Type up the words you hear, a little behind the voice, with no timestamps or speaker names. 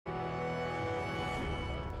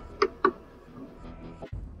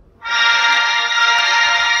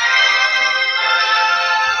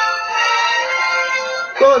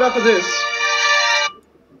enough of this.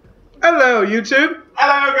 Hello, YouTube.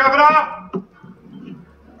 Hello, Governor.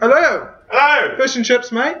 Hello. Hello. Fish and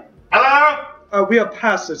chips, mate. Hello. We are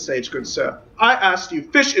past this stage, good sir. I asked you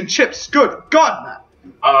fish and chips. Good God, man.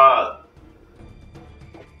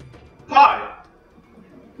 Pie.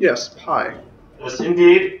 Yes, pie. Yes,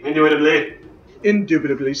 indeed. Indubitably.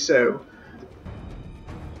 Indubitably so.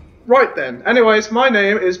 Right then. Anyways, my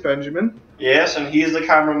name is Benjamin. Yes, and he's the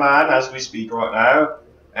cameraman as we speak right now.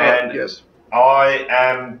 And yes. I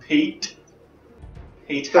am Pete.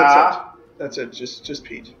 Pete. That's it. Just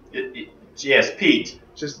Pete. Yes, Pete.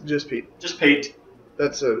 Just Pete. Just Pete.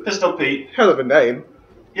 That's a Pistol Pete. hell of a name.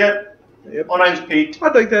 Yep. My name's Pete. I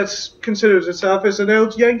think that's considered itself as an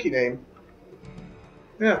old Yankee name.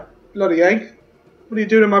 Yeah, bloody Yank. What are you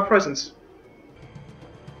doing in my presence?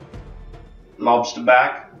 Lobster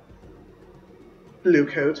back. Blue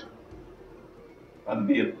coat. That'd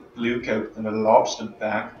be a blue coat and a lobster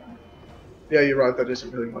back. Yeah, you're right. That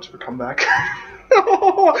isn't really much of a comeback.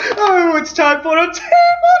 Oh, it's time for a tea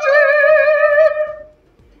party!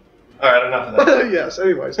 Alright, enough of that. Yes,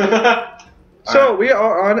 anyways. So, we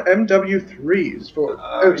are on MW3s for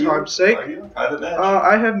time's sake. Are you a private match?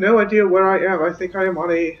 I have no idea where I am. I think I am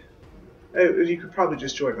on a... you could probably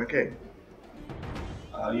just join my game.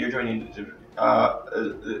 You're joining...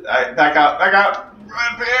 back out!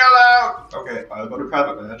 Run bail out! Okay, I'll go to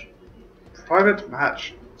private match. Private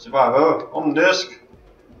match. Survival, on the disc.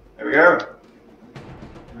 There we go.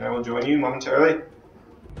 And I will join you momentarily.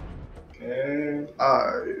 Okay.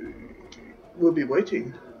 We'll be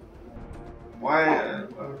waiting. Why?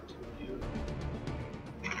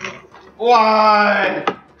 Why?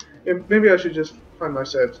 Yeah, maybe I should just find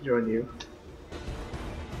myself to join you.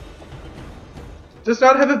 Does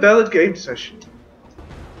not have a valid game session.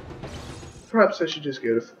 Perhaps I should just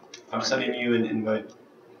go to... I'm sending you an invite.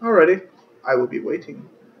 Alrighty. I will be waiting.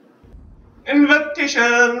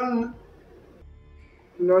 Invitation!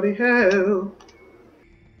 Bloody hell.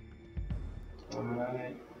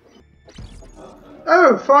 Alright.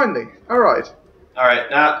 Oh, finally. Alright. Alright,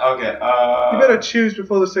 now, okay, You better choose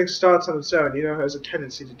before this thing starts on its own. You know it has a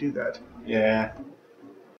tendency to do that. Yeah.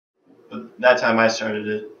 But that time I started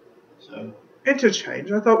it, so...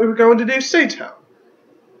 Interchange? I thought we were going to do Seatown.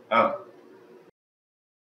 Oh.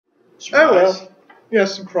 Surprise. Oh well.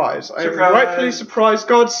 Yes, surprise. I am rightfully surprised.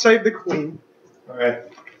 God save the Queen. Okay.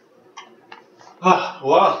 Ah,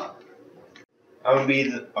 well. I would be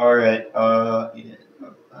the... Alright, yeah.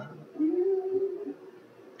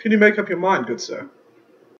 Can you make up your mind, good sir?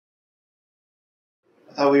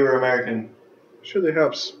 I thought we were American. Surely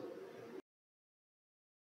helps.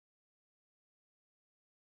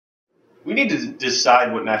 We need to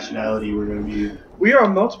decide what nationality we're going to be. We are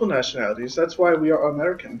multiple nationalities. That's why we are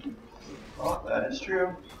American. Oh, that is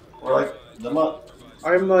true. We're like them up.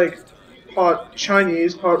 I'm like part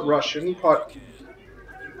Chinese, part Russian, part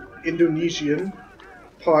Indonesian,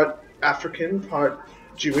 part African, part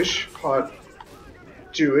Jewish, part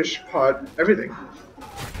everything.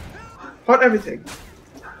 Part everything.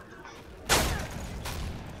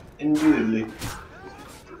 Indubitably.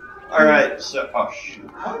 Alright, so... Oh, shoot.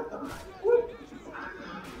 What?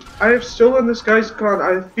 I have stolen this guy's gun.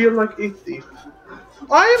 I feel like a thief.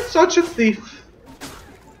 I am such a thief.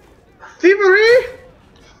 Thievery!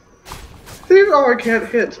 Oh, I can't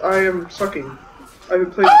hit. I am sucking. I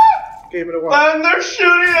haven't played this game in a while. And they're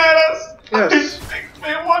shooting at us! Yes. I think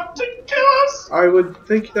they want to kill us! I would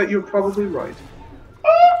think that you're probably right.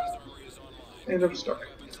 And I'm stuck.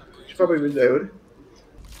 Should probably reload.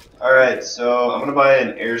 Alright, so I'm gonna buy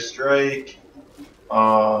an airstrike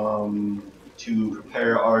to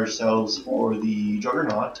prepare ourselves for the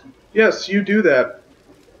Juggernaut. Yes, you do that.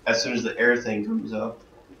 As soon as the air thing comes up.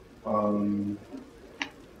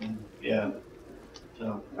 Yeah.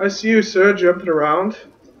 So. I see you, sir, jumping around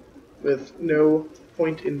with no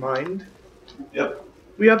point in mind. Yep.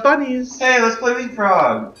 We are bunnies. Hey, let's play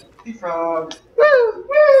leapfrog. Leapfrog. Woo!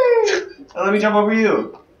 Woo! Now let me jump over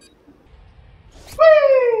you.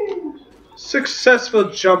 Woo! Successful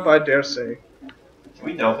jump, I dare say. Can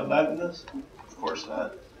we dolphin dive in this? Of course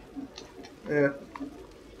not. Yeah.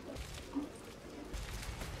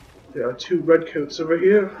 There are two redcoats over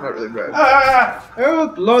here. Not really red. Ah! Oh,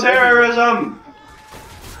 blood. Terrorism!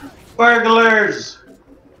 Burglars!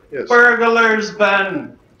 Yes. Burglars,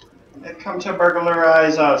 Ben! They've come to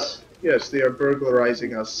burglarize us. Yes, they are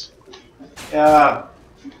burglarizing us. Yeah.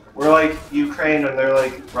 We're like Ukraine and they're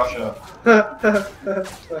like Russia.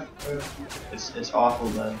 It's awful,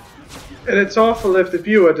 then. And it's awful if the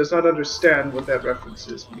viewer does not understand what that reference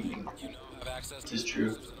is meaning. It is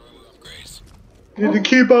true. You need to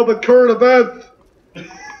keep up with current events.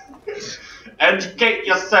 Educate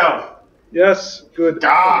yourself! Yes, good.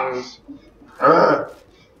 Ah.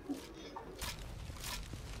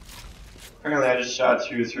 Apparently I just shot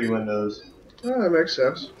through 3 windows. Oh, that makes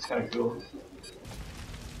sense. It's kinda cool.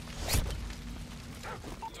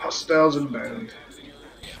 Hostiles inbound.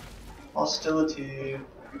 Hostility.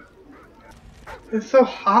 It's so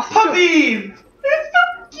hostile. Puppies! They're so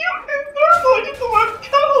cute and adorable! I just want to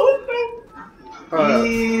cuddle with them!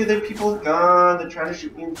 Eee, they're people with guns, they're trying to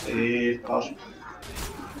shoot me in the face. Gosh.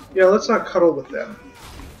 Yeah, let's not cuddle with them.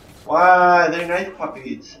 Why? They're nice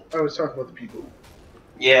puppies. I was talking about the people.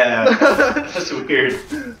 Yeah, that's weird.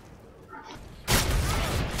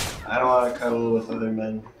 I don't want to cuddle with other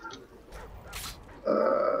men.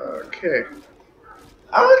 Okay.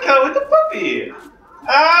 I want to cuddle with the puppy!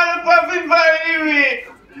 Ah, the puppy biting me!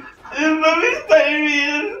 The puppy's biting me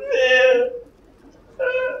in the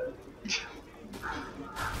face!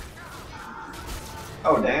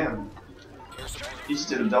 Oh, damn. You just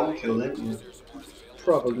did a double kill, didn't you?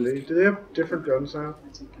 Probably. Do they have different guns now?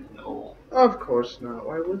 No. Of course not.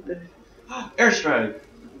 Why would they? Airstrike!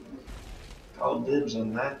 Call dibs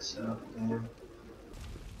on that stuff, man.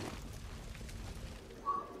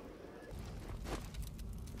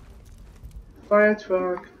 Fire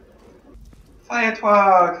truck. Fire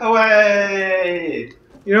truck! Away!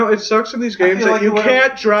 You know, it sucks in these games that like you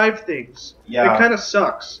can't drive things. Yeah. It kind of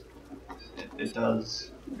sucks. It does.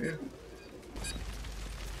 Yeah.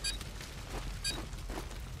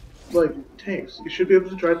 Like, tanks. You should be able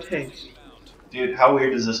to drive tanks. Dude, how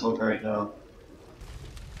weird does this look right now?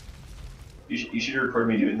 You should record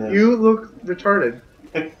me doing this. You look retarded.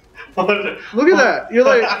 Look at that. You're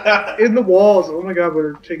like in the walls. Oh my god,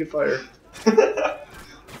 we're taking fire.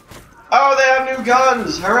 Oh, they have new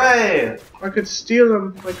guns! Hooray! I could steal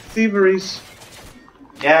them like thieveries.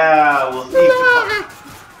 Yeah, we'll thief.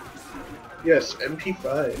 Yes,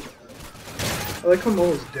 MP5. I like how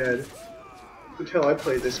Mo's dead. You can tell I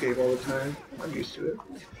play this game all the time. I'm used to it.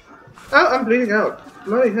 Oh, I'm bleeding out.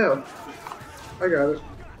 Bloody hell. I got it.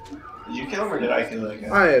 Did you kill him or did I kill that guy?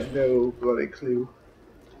 I had no bloody clue.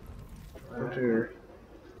 Oh dear.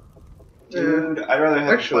 Dude, I'd rather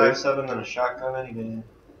have Actually, a 5.7 than a shotgun any day.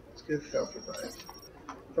 Let's get a self-revive.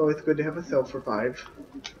 It's always good to have a self-revive.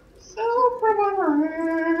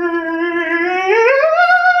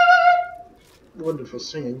 Wonderful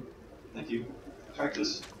singing. Thank you.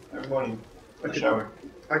 Practice every morning in the shower.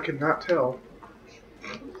 I could not tell.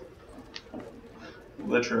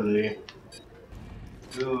 Literally.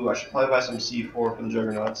 Ooh, I should probably buy some C4 for the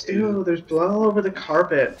juggernauts too. Ew, there's blood all over the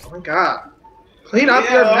carpet. Oh my god. Clean up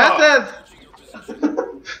your messes!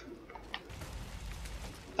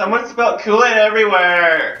 Someone spilled Kool-Aid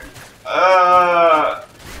everywhere!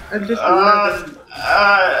 I'm just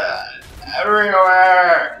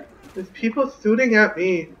everywhere! There's people shooting at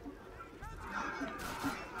me.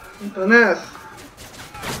 Goodness.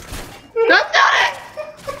 That's not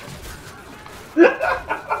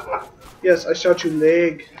it! Yes, I shot your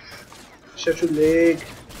leg. Shot your leg.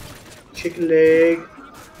 Chicken leg.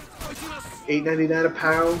 $8.99 a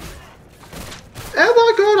pound. Oh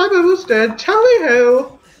my god, I'm almost dead. Tally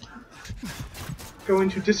ho! Going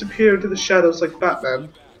to disappear into the shadows like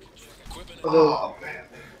Batman. Although,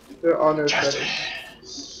 there are no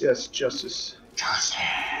shadows. Yes, justice.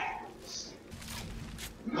 Justice.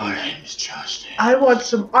 My name's Justice. I want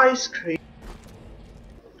some ice cream.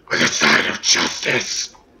 With a side of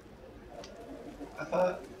justice. I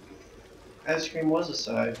thought ice cream was a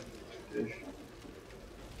side dish.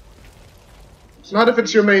 Not if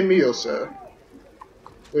it's your main meal, sir.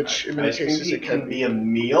 Which, in many ice cream cases, it can be a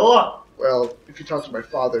meal? Well, if you talk to my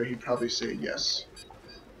father, he'd probably say yes.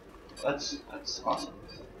 That's awesome.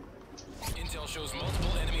 Intel shows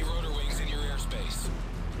multiple enemy rotor wings in your airspace.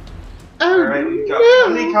 Alright, we've got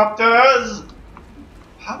helicopters!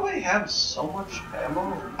 How do I have so much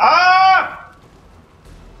ammo? Ah!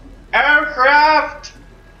 Aircraft!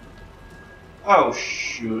 Oh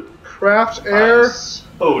shoot. Kraft air. I'm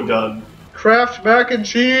so done. Kraft mac and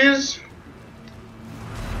cheese.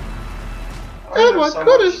 I Oh have my so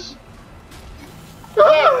goodness. much-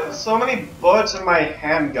 so many bullets in my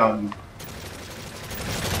handgun.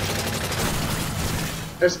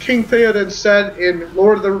 As King Theoden said in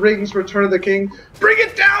Lord of the Rings Return of the King, bring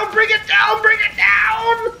it down, bring it down, bring it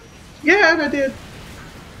down! Yeah, and I did.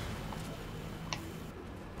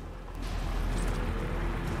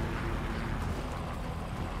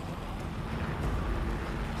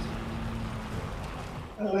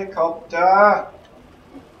 Helicopter!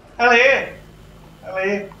 Heli!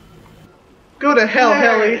 Heli! Go to hell,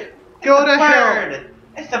 Helly. Go to hell. Bird!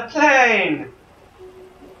 It's a plane!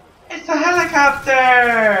 It's a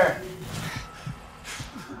helicopter!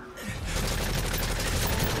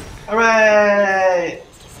 Hooray!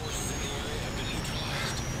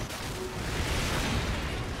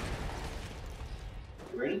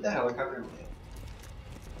 Where did the helicopter go?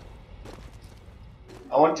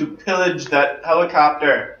 I want to pillage that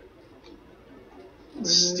helicopter.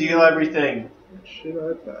 Steal everything. What should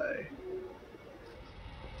I buy?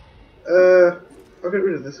 I'll get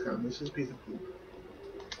rid of this gun. This is a piece of poop.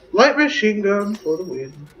 Light machine gun for the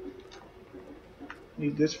win.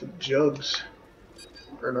 Need this for jugs.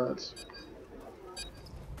 Or not.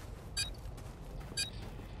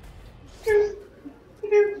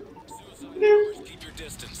 Keep your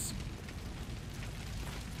distance.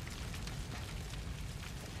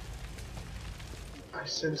 I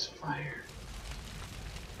sense fire.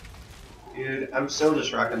 Dude, I'm still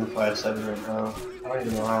just rocking the 5.7 right now. I don't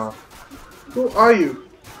even know how. Who are you?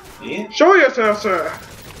 Me? Show yourself, sir!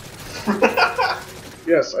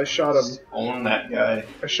 Yes, I shot him. Own that guy.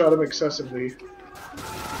 I shot him excessively.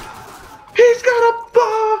 He's got a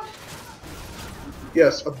bow!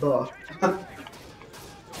 Yes, a bow.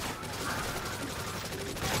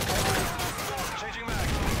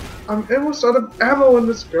 I'm almost out of ammo in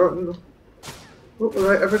this gun. What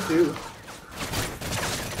would I ever do?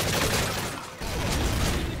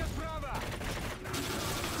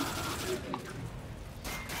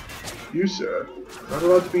 You, sir, are not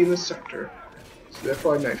allowed to be in this sector, so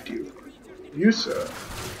therefore I knifed you. You, sir,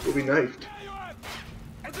 will be knifed.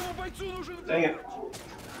 Dang it.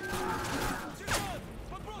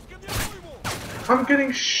 I'm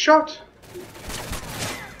getting shot!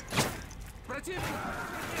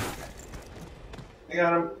 I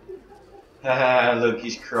got him. Haha, look,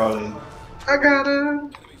 he's crawling. I got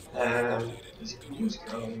him! He's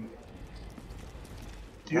crawling.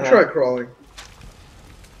 You try crawling.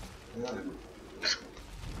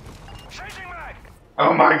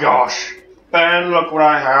 Oh my gosh! Ben, look what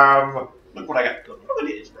I have! Look what I got! Look at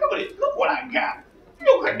this! Look at it! Look what I got!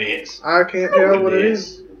 Look at this! I can't tell what it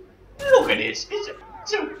is. Look at this! It's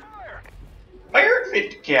a Bear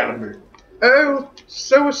 50 caliber. Oh,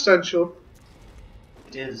 so essential.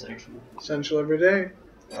 It is actually. Essential every day.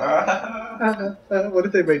 What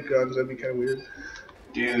if they made guns? That'd be kind of weird.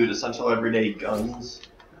 Dude, essential everyday guns.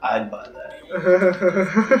 I'd buy that.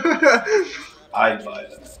 I'd buy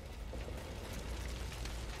that.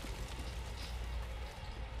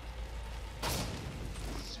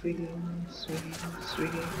 Sweetie, sweetie,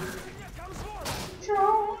 sweetie.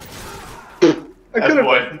 I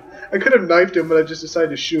could have knifed him, but I just decided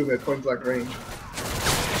to shoot him at point blank range.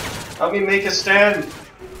 Help me make a stand.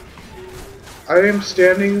 I am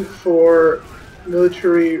standing for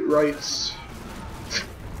military rights.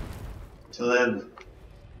 To live.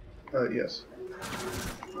 Yes.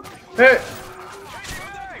 Hey!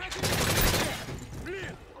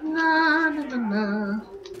 Na na na na.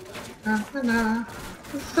 Na na na.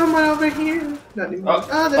 There's someone over here. Not anymore.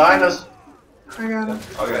 Oh, there's behind someone. us. I got him.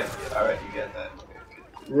 Okay, alright, you get that.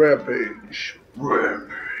 Rampage.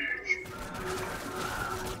 Rampage.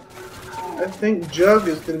 I think Jug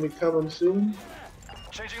is gonna be coming soon.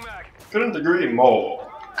 Changing back. Couldn't agree more.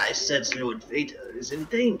 I sense Lord Vader is in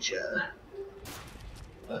danger.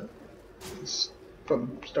 What? It's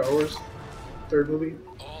from Star Wars, third movie.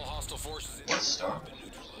 All hostile forces What's Star have been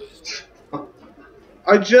neutralized.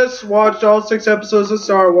 I just watched all 6 episodes of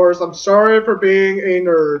Star Wars. I'm sorry for being a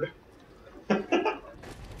nerd.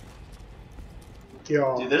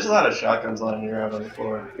 Yeah. Dude, there's a lot of shotguns lying around on the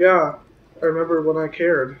floor. Yeah. I remember when I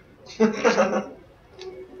cared. Look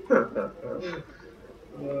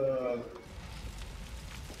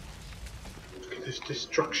Look at this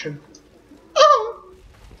destruction.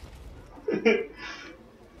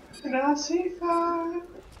 And I see fire.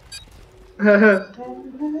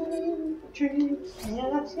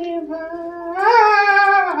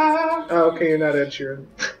 Oh, okay, you're not Ed Sheeran.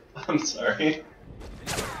 I'm sorry.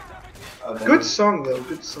 Oh, Good song though,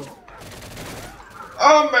 good song.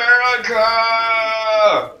 America!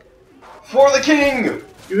 For the king!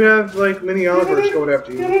 You have like mini Olivers going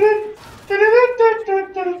after you.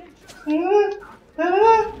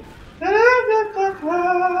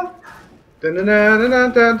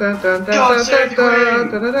 God save the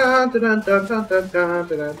queen!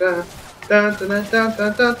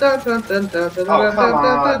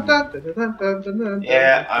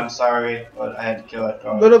 Yeah, I'm sorry, but I had to kill that A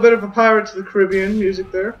dog. little bit of a Pirates of the Caribbean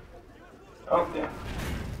music there. Oh, yeah.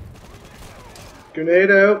 Grenade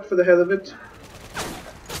out for the hell of it.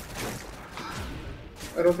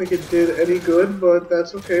 I don't think it did any good, but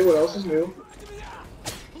that's okay. What else is new?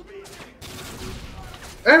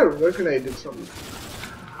 Oh, the grenade did something.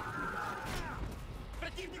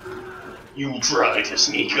 You try to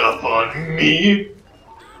sneak up on me?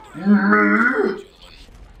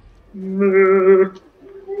 Nope.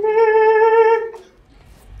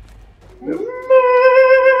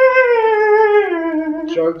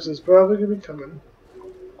 Jugs is probably gonna be coming.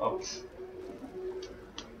 Oh.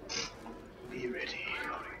 Be ready.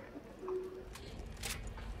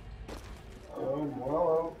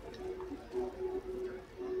 Well.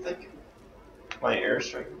 I think my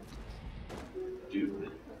airstrike.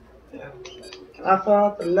 Dude. Yeah. I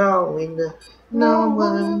fought the law in no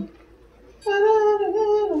one.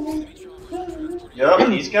 Yup,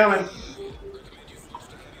 he's coming.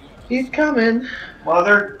 He's coming.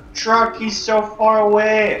 Mother truck, he's so far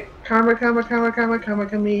away. Karma, chameleon.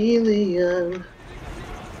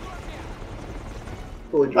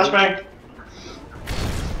 Holy George. Flashbang.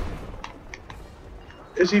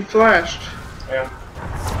 Is he flashed? Yeah.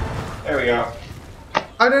 There we go.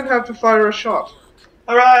 I didn't have to fire a shot.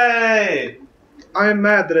 Hooray! I am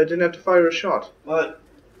mad that I didn't have to fire a shot. But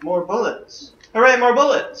more bullets. Hooray, more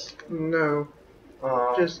bullets! No.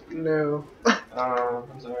 Oh. Just no.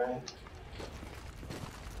 I'm sorry.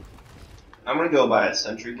 I'm gonna go buy a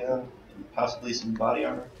sentry gun and possibly some body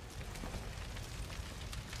armor.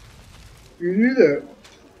 You knew that.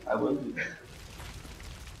 I will do that.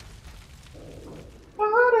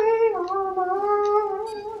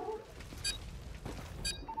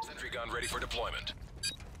 Sentry gun ready for deployment.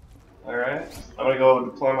 Alright. I'm gonna go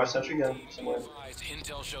deploy my sentry gun somewhere. Advised,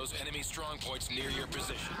 intel shows enemy strong points near your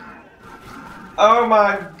position. Oh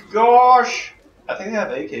my gosh! I think they have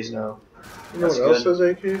AKs now. You know That's what else good.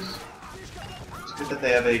 has AKs? It's good that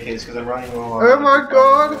they have AKs because I'm running low on. Oh my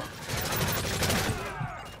god!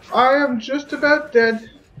 I am just about dead.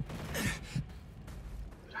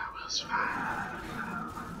 But I will survive.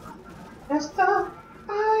 It's the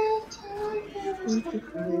With the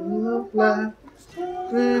feeling of life,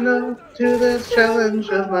 lean up to the challenge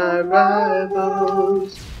of my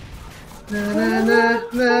rivals. Na na na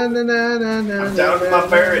na na na na na. I'm down to my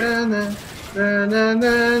ferret. Na na na na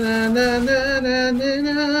na na na na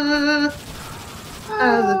na.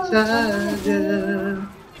 As a tiger.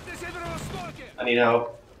 I need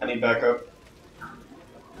help. I need backup.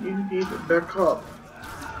 You need backup.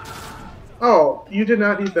 Oh, you did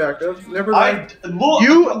not need backup. Never mind. Look.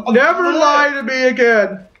 You never lie to me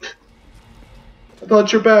again.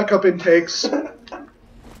 About your backup intakes.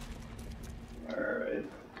 Alright.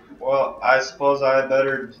 Well, I suppose I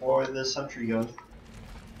better deploy this sentry gun.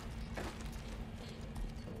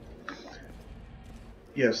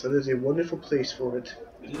 Yes, that is a wonderful place for it.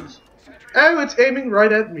 It is. Oh, it's aiming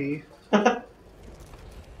right at me.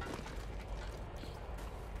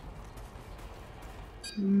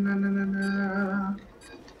 Na na na na.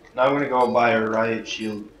 Now I'm gonna go buy a riot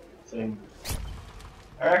shield thing.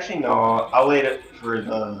 Or actually, no. I'll wait it for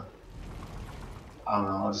the. I don't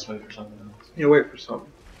know. I'll just wait for something else. You wait for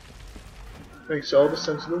something. Makes all the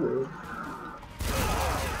sense in the world.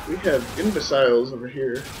 We have imbeciles over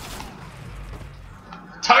here.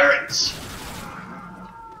 Tyrants!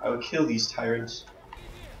 I will kill these tyrants.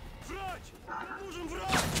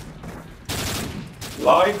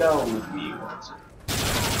 Lie down with me, Watson.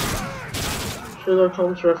 Sherlock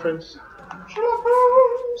Holmes reference. Sherlock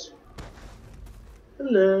Holmes!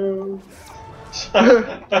 Hello.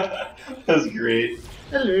 That was great.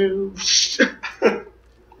 Hello.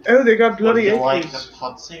 Oh, they got bloody Would you like AKs. the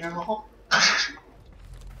plot signal?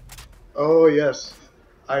 Oh yes,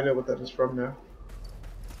 I know what that is from now.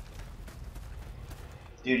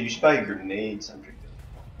 Dude, you should buy a grenade sentry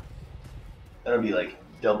gun. That'll be like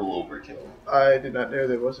double overkill. I did not know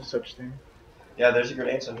there was a such thing. Yeah, there's a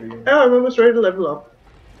grenade sentry gun. Oh, I'm almost ready to level up.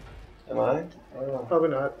 Am I? I don't know. Probably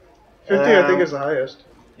not. 50 I think is the highest.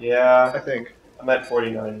 Yeah, I think. I'm at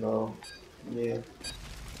 49 though. Yeah.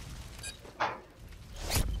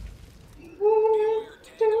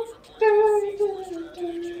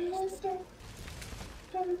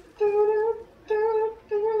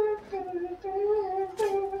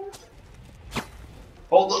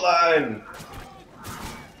 Hold the line!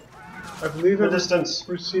 I believe The I'm distance.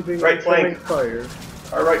 receiving Right incoming flank. fire.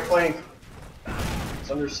 Our right flank.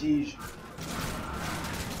 It's under siege.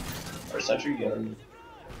 Our sentry gun.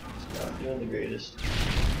 It's not doing the greatest.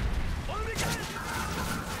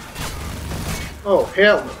 Oh,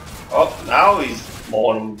 hell no. Oh, now he's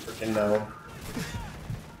mowing them freaking down.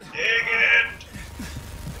 Dang it!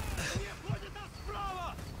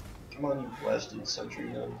 Come on, you blasted sentry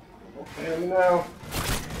gun. Okay, me now.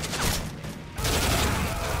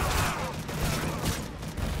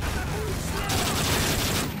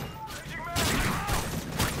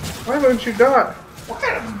 Why don't you die? What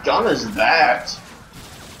kind of gun is that?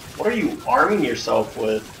 What are you arming yourself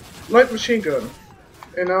with? Light machine gun.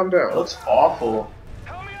 And now I'm It down. looks awful.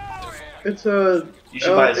 It's a You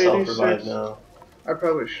should buy a self-revive now. I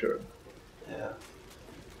probably should. Yeah.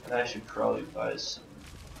 And I should probably buy some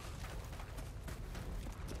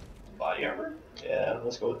body armor? Yeah,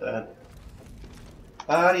 let's go with that.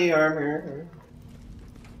 Body armor.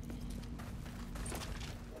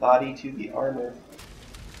 Body to the armor.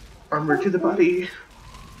 Armor to the body.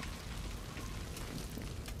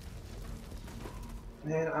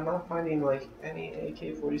 Man, I'm not finding like any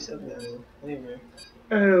AK-47 ammo anywhere.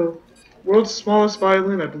 Oh, world's smallest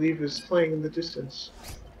violin, I believe, is playing in the distance.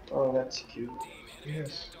 Oh, that's cute.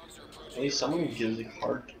 Yes. Hey, someone gives a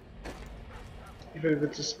heart. Even if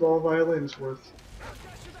it's a small violin's worth.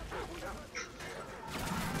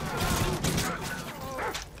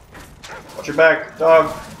 Watch your back,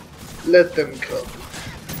 dog. Let them come.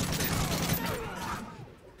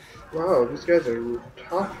 Wow, these guys are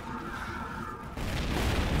tough.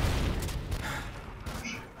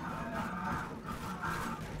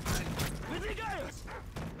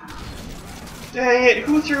 Dang it,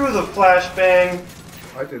 who threw the flashbang?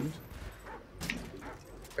 I didn't.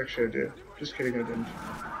 Actually, I did. Just kidding, I didn't.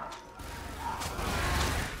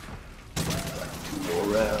 2 more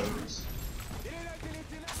rounds.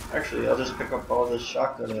 Actually, I'll just pick up all this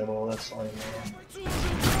shotgun ammo that's lying around.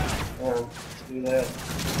 Yeah, let's do that.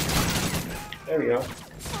 There we go.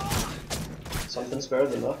 Something's better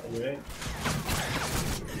than nothing, right?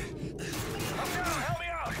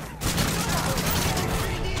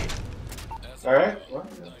 Alright, well,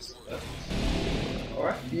 that's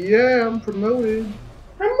alright. Yeah, I'm promoted.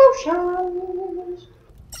 Promotions!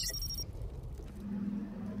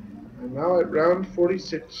 I'm now at round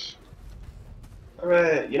 46.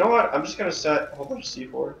 Alright, you know what? I'm just gonna set a whole bunch of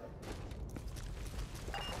C4.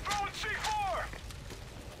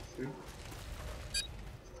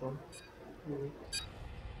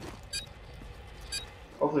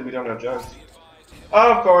 Hopefully we don't have jugs.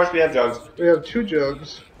 Oh, of course we have jugs. We have 2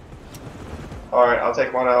 jugs. Alright, I'll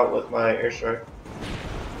take one out with my airstrike.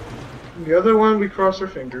 The other one, we cross our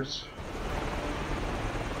fingers.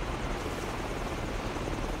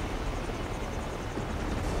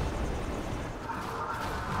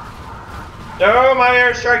 No, my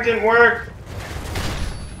airstrike didn't work!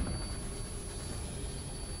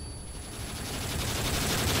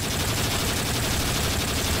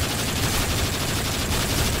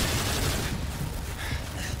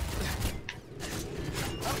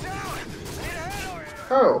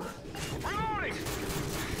 Oh.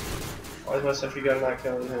 Why is my sentry gun not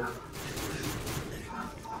killing him?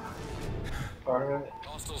 Alright.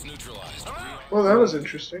 Hostiles neutralized. Well, that was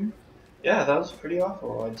interesting. Yeah, that was pretty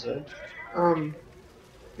awful, I'd say.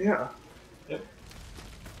 Yeah. Yep.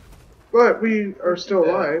 But we are still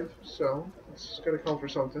Yeah. alive, so it's gotta count for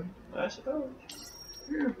something. I suppose.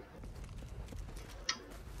 Yeah.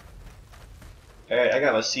 Alright, I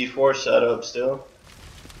got my C4 set up still.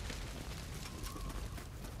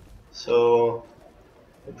 So,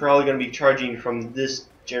 we're probably going to be charging from this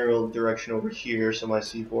general direction over here, so my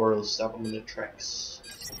C4 will stop them in the tracks.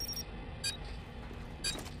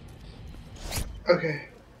 Okay.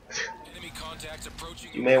 Enemy contacts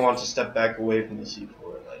approaching. You may want to step back away from the C4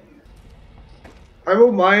 like you. I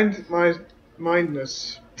will mind my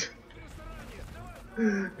mindness.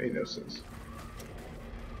 Made no sense.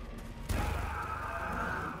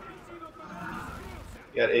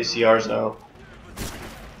 You got ACRs now.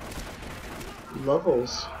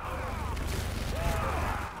 Levels.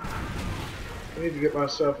 I need to get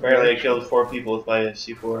myself. Apparently I killed 4 people with my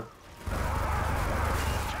C4.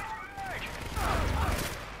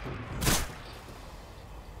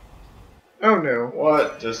 Oh no.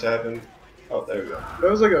 What just happened? Oh, there we go. That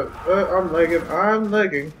was like a. I'm lagging. I'm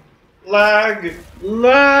lagging. Lag!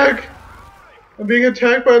 Lag! I'm being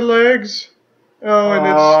attacked by legs. Oh, and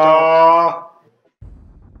it stopped.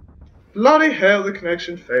 Bloody hell, the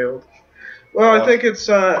connection failed. Well, I think it's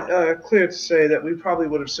clear to say that we probably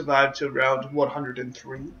would have survived to round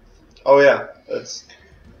 103. Oh yeah, that's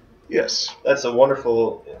Yes. a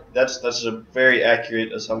wonderful. That's a very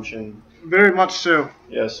accurate assumption. Very much so.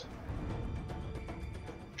 Yes.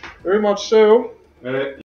 Very much so.